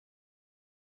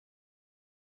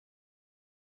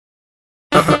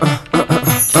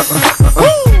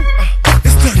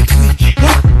It's dirty Kleen.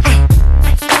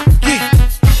 Yeah.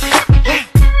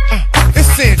 It's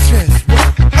Sanchez.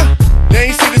 They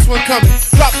ain't see this one coming.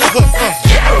 Drop the hook.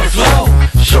 Flow,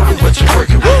 show me what you're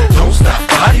working with. Don't stop,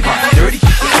 body rock, dirty,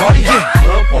 keep the party hot.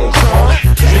 Club on call,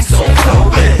 drinks on flow,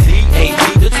 and he ain't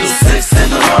needed till 6 in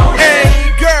the morning.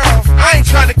 Hey girl, I ain't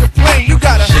trying to complain. You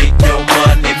gotta shake your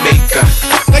money maker.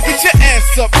 Now get your ass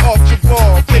up off the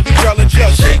wall, baby girl, and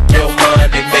just shake your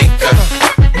money maker.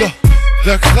 Look,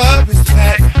 the club is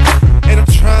packed, and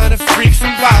I'm trying to freak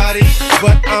somebody,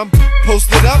 but I'm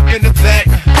posted up in the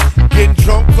back, getting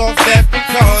drunk off that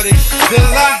Bacardi.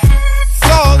 Till I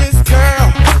saw this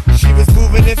girl, she was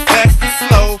moving it fast and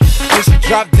slow. When she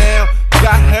dropped down,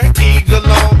 got her eagle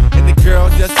on, and the girl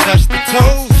just touched the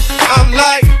toes. I'm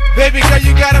like, baby girl,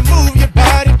 you gotta move your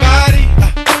body,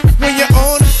 when you're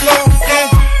on the floor.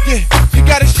 Yeah, you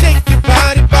gotta shake your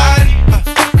body,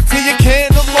 till you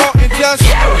can't no more, and just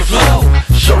flow.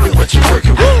 Show me what you're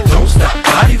working with. Don't stop,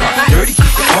 body rock, dirty,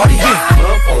 keep the party hot.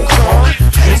 Club on call,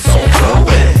 drinks on flow,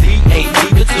 and he ain't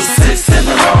needed till 6 in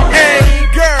the morning. Hey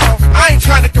girl, I ain't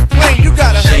trying to complain. You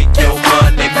gotta shake your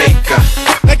money maker.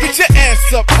 Now get your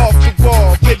ass up off the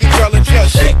wall, baby girl, and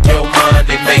just shake your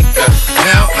money maker.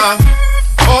 Now I'm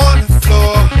on the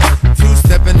floor,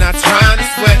 two-stepping, not trying to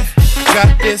sweat.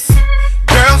 Got this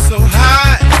girl so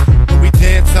hot, when we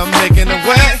dance I'm making her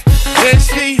wet. Then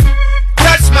she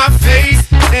touched my face,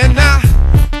 and I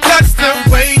touched her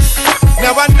waist.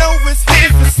 Now I know it's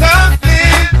here for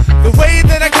something, the way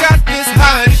that I got this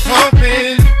body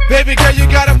pumping. Baby girl, you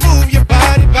gotta move your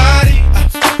body,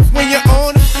 when you're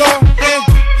on the floor.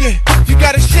 Yeah, you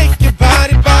gotta shake your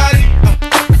body,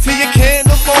 till you can't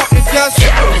no more, and just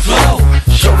flow.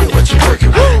 Show me what you're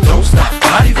working with. Don't stop,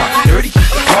 body rock, dirty, keep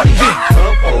the party hot.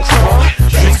 Club on call,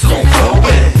 drinks on flow,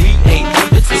 and he ain't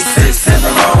needed till 6 in the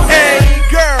morning. Hey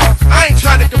girl, I ain't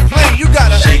trying to complain. You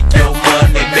gotta shake your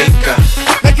money maker.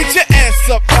 Now get your ass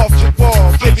up off the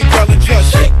wall, baby girl, and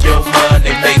just shake your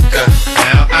money maker.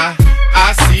 Now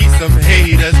I see some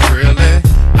haters grilling,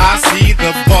 I see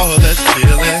the ballers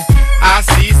chilling, I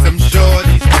see some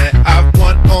shorties that I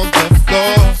want on the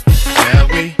floor. Now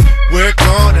we're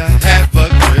gonna have a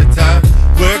good time,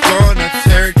 we're gonna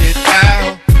turn it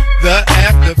out. The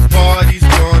after party's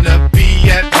gonna be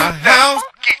at my house.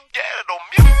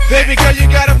 Baby girl, you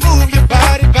gotta move your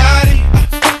body,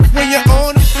 when you're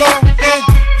on the floor.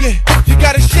 Yeah, you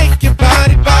gotta shake your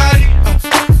body,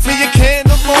 till you can't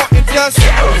no more, and just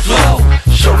flow.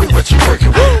 Show me what you're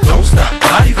working with. Don't stop,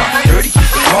 body rock, dirty, keep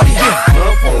the party hot.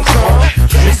 Club on call,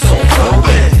 drinks on flow,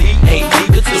 and he ain't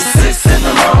needed till 6 in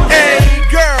the morning. Hey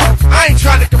girl, I ain't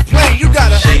trying to complain. You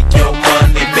gotta shake your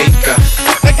money maker.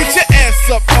 now get your ass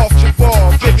up off the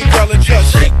wall, baby girl, and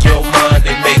just shake your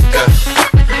money maker.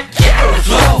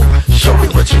 Flow. Show me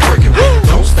what you're working with.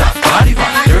 Don't stop, body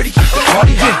rock, dirty, keep the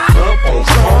party hot. Club on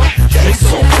call, drinks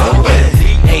on flow, and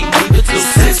he ain't needed till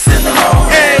 6 in the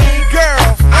morning. Hey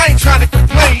girl, I ain't trying to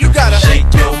complain. You gotta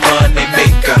shake your money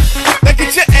maker. now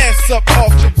get your ass up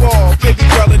off the wall, baby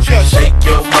girl, and just shake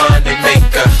your money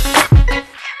maker. Come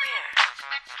here.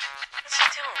 What you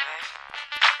doing, man?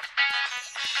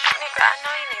 Nigga, I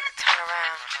know you need to turn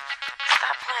around.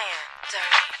 Stop playing,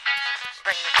 dirty.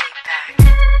 Bring the